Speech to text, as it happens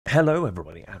Hello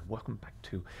everybody and welcome back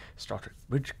to Star Trek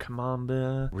Bridge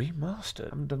Commander Remastered.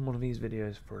 I haven't done one of these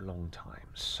videos for a long time,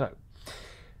 so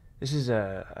this is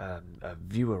a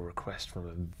viewer request from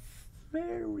a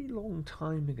very long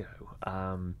time ago.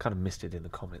 Kind of missed it in the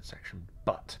comment section,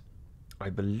 but I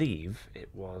believe it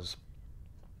was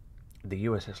the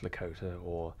USS Lakota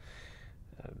or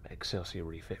Excelsior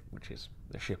refit, which is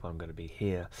the ship I'm going to be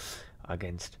here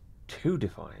against two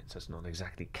Defiants. That's not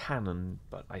exactly canon,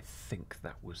 but I think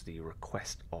that was the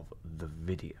request of the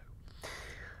video.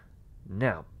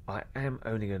 Now, I am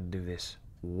only going to do this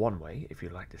one way. If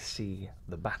you'd like to see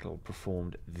the battle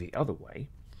performed the other way,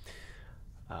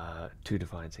 two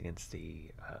Defiants against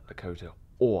the Lakota,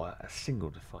 or a single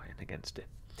Defiant against it,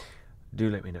 do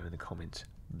let me know in the comments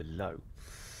below.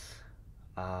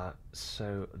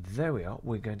 So there we are.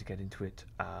 We're going to get into it.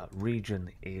 Region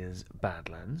is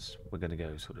Badlands. We're going to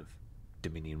go sort of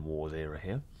Dominion Wars era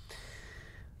here.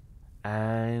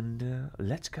 And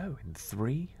let's go in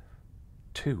 3,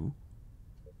 2,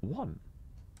 1.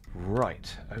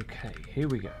 Right, okay, here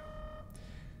we go.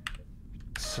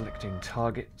 Selecting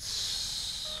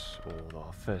targets, or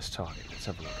our first target. Let's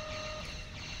have a look.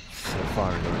 So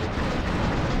firing already.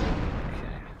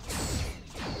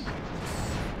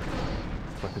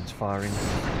 Weapons firing.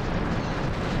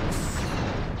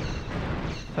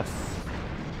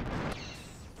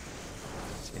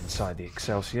 It's inside the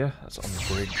Excelsior. That's on the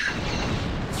bridge.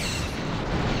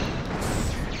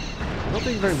 We're not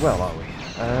doing very well, are we?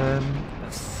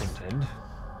 That's the front end.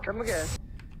 Come again.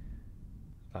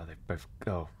 Oh, they've both...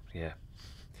 Oh, yeah.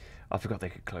 I forgot they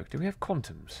could cloak. Do we have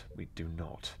quantums? We do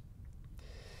not.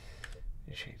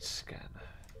 Initiate scan.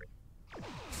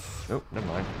 Oh, never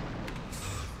mind.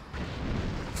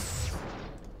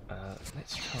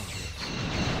 Let's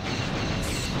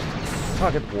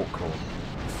target warp core.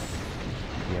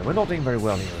 Yeah, we're not doing very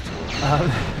well here at all.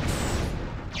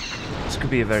 This could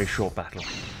be a very short battle.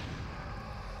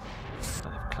 They've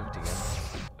cloaked again.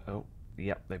 Oh,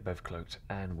 yep, they both cloaked,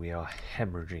 and we are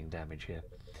hemorrhaging damage here.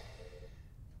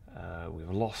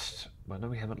 We've lost. Well, no,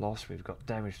 we haven't lost. We've got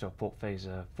damage to our port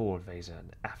phaser, forward phaser,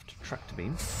 and aft tractor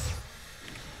beam.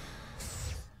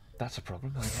 That's a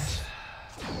problem, I guess.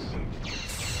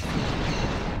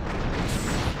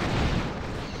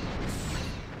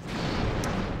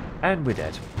 And we're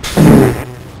dead.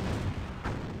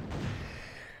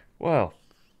 Well.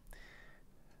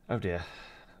 Oh dear.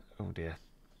 Oh dear.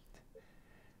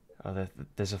 Oh,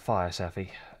 there's a fire, Safi.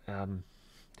 Do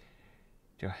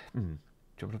you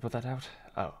want to put that out?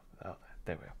 Oh,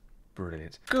 there we are.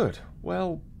 Brilliant. Good.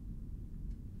 Well,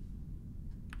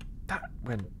 that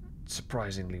went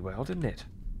surprisingly well, didn't it?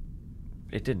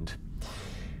 It didn't.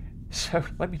 So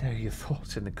let me know your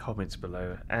thoughts in the comments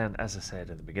below, and as I said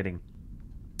at the beginning,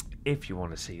 if you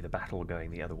want to see the battle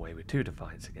going the other way with two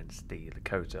Defiants against the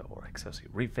Lakota or Excelsior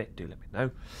refit, do let me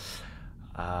know.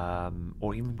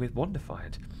 Or even with one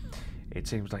Defiant. It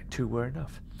seems like two were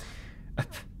enough.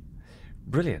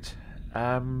 Brilliant.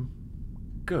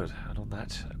 Good. And on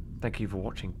that, thank you for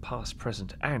watching, past,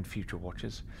 present and future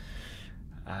watchers.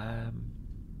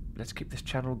 Let's keep this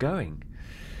channel going.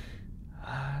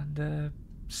 And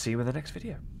see you in the next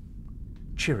video.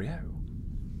 Cheerio.